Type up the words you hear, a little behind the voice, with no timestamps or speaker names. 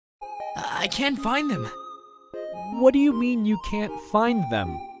I can't find them. What do you mean you can't find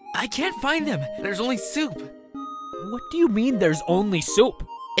them? I can't find them. There's only soup. What do you mean there's only soup?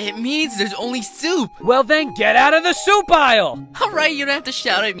 It means there's only soup. Well then get out of the soup aisle! Alright, you don't have to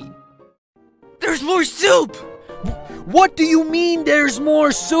shout at me. There's more soup! What do you mean there's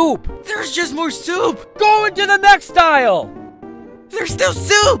more soup? There's just more soup! Go into the next aisle! There's still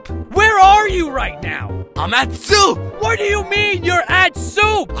soup! Where are you right now? I'm at soup! What do you mean you're at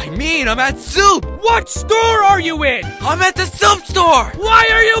soup? I mean, I'm at soup! What store are you in? I'm at the soup store! Why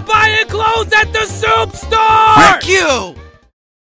are you buying clothes at the soup store? Frick you!